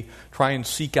generally try and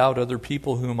seek out other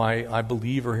people whom I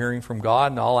believe are hearing from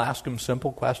God, and I'll ask them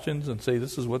simple questions and say,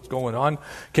 this is what's going on.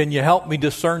 Can you help me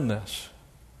discern this?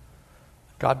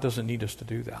 God doesn't need us to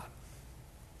do that.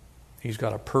 He's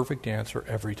got a perfect answer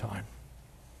every time.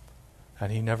 And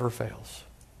He never fails.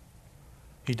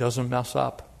 He doesn't mess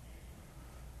up.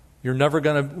 You're never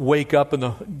going to wake up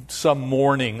in some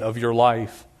morning of your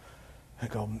life and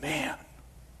go, man,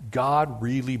 God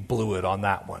really blew it on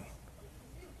that one.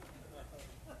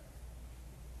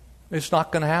 It's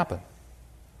not going to happen.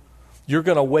 You're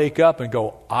going to wake up and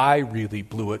go, I really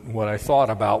blew it in what I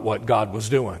thought about what God was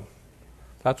doing.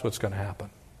 That's what's going to happen.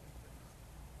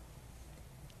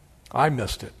 I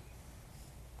missed it.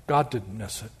 God didn't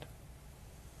miss it.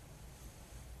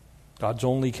 God's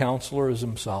only counselor is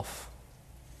Himself.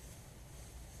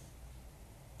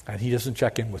 And He doesn't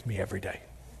check in with me every day.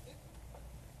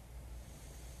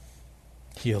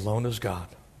 He alone is God.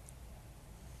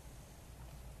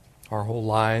 Our whole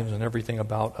lives and everything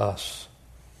about us,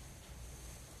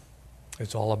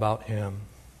 it's all about Him.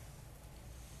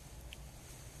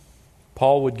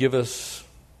 Paul would give us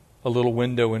a little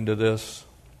window into this.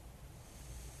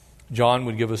 John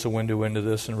would give us a window into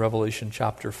this in Revelation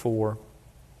chapter 4.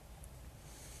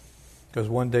 Because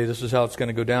one day this is how it's going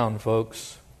to go down,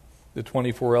 folks. The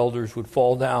 24 elders would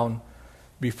fall down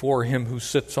before Him who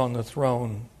sits on the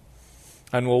throne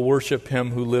and will worship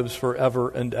Him who lives forever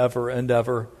and ever and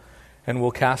ever, and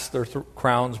will cast their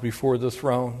crowns before the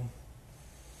throne.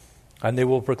 And they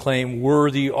will proclaim,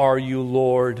 worthy are you,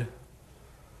 Lord,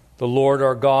 the Lord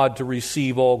our God, to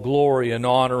receive all glory and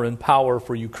honor and power,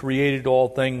 for you created all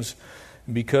things,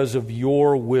 and because of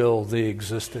your will they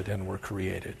existed and were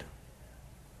created.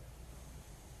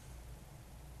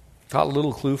 Got a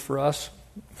little clue for us?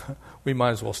 We might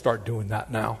as well start doing that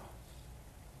now.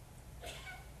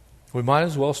 We might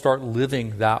as well start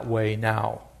living that way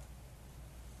now.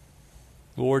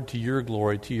 Lord, to your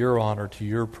glory, to your honor, to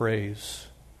your praise.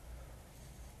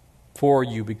 For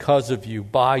you, because of you,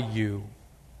 by you.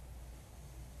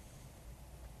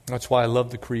 That's why I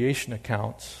love the creation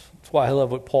accounts. That's why I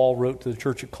love what Paul wrote to the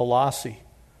church at Colossae.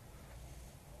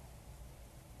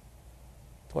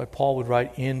 That's why Paul would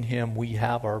write, in Him we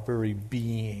have our very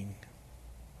being.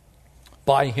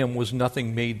 By Him was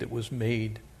nothing made that was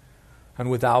made. And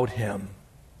without Him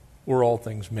were all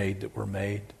things made that were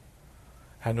made.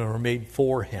 And were made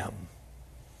for Him.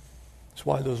 That's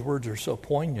why those words are so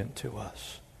poignant to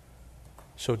us.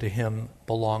 So to Him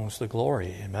belongs the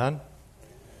glory. Amen?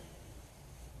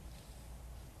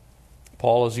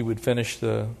 Paul, as he would finish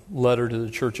the letter to the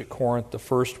church at Corinth, the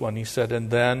first one, he said, and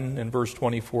then, in verse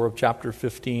 24 of chapter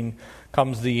 15,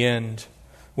 comes the end,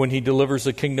 when He delivers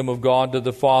the kingdom of God to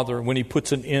the Father, when He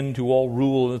puts an end to all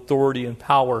rule and authority and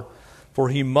power, for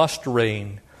He must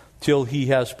reign till He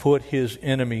has put His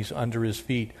enemies under His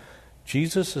feet.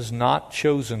 Jesus has not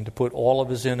chosen to put all of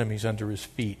His enemies under His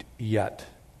feet yet.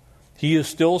 He is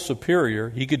still superior.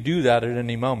 He could do that at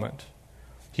any moment.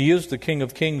 He is the King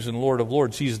of kings and Lord of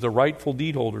lords. He's the rightful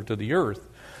deed holder to the earth.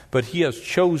 But He has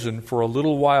chosen for a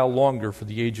little while longer for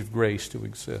the age of grace to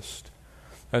exist.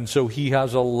 And so He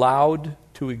has allowed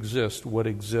to exist what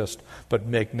exists. But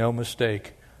make no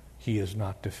mistake, He is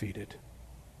not defeated.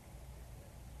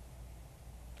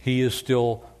 He is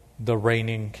still the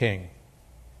reigning King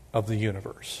of the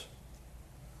universe.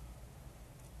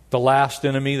 The last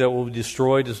enemy that will be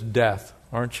destroyed is death.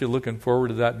 Aren't you looking forward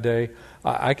to that day?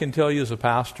 I can tell you as a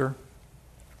pastor,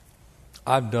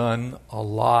 I've done a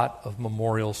lot of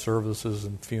memorial services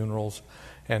and funerals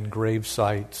and grave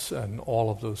sites and all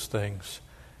of those things.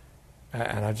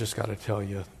 And I just got to tell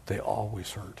you, they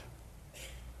always hurt.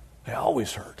 They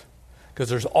always hurt. Because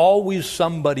there's always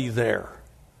somebody there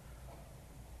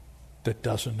that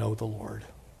doesn't know the Lord.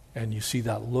 And you see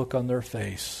that look on their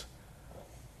face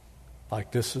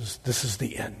like this is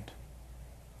the end.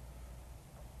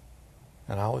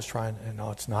 And I was trying, and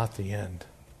no, it's not the end.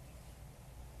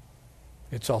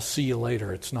 It's I'll see you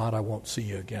later. It's not I won't see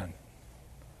you again.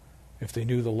 If they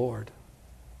knew the Lord.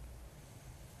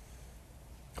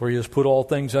 For He has put all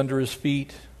things under His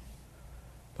feet.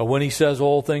 But when He says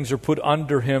all things are put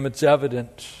under Him, it's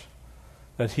evident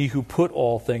that He who put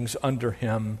all things under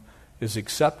Him is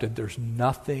accepted. There's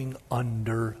nothing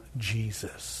under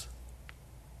Jesus.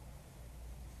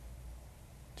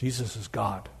 Jesus is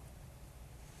God.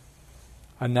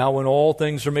 And now when all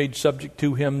things are made subject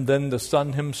to him, then the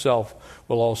Son himself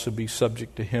will also be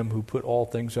subject to him who put all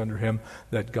things under him,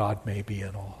 that God may be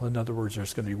in all. In other words,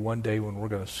 there's going to be one day when we're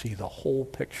going to see the whole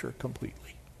picture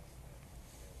completely.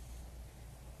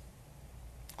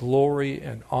 Glory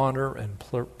and honor and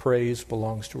praise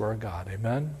belongs to our God.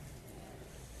 Amen?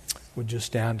 Would you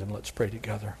stand and let's pray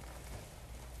together.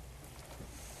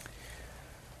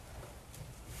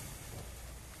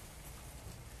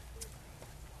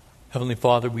 Heavenly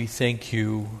Father, we thank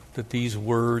you that these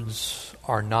words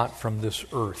are not from this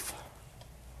earth.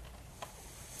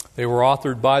 They were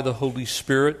authored by the Holy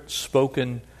Spirit,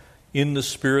 spoken in the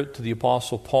Spirit to the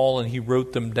Apostle Paul, and he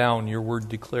wrote them down. Your word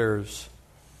declares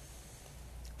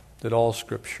that all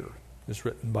Scripture is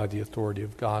written by the authority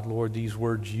of God. Lord, these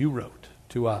words you wrote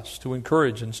to us to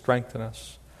encourage and strengthen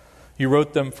us. You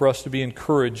wrote them for us to be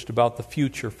encouraged about the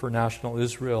future for national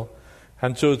Israel.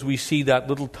 And so as we see that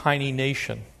little tiny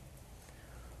nation,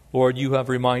 Lord, you have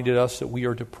reminded us that we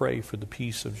are to pray for the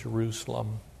peace of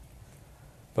Jerusalem.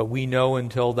 But we know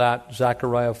until that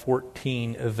Zechariah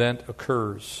 14 event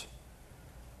occurs,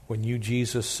 when you,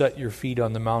 Jesus, set your feet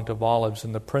on the Mount of Olives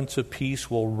and the Prince of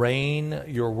Peace will reign,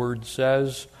 your word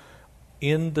says,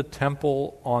 in the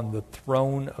temple on the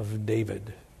throne of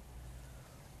David.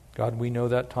 God, we know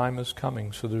that time is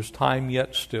coming, so there's time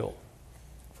yet still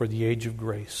for the age of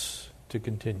grace to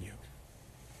continue.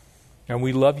 And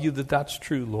we love you that that's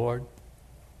true, Lord.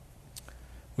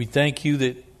 We thank you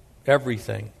that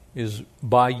everything is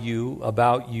by you,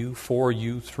 about you, for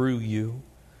you, through you.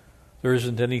 There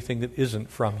isn't anything that isn't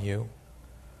from you.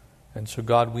 And so,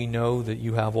 God, we know that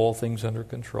you have all things under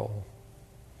control.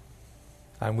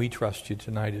 And we trust you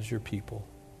tonight as your people.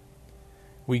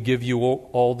 We give you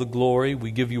all the glory,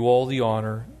 we give you all the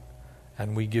honor,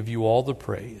 and we give you all the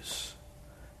praise.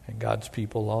 And God's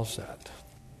people all said,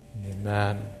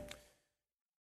 amen.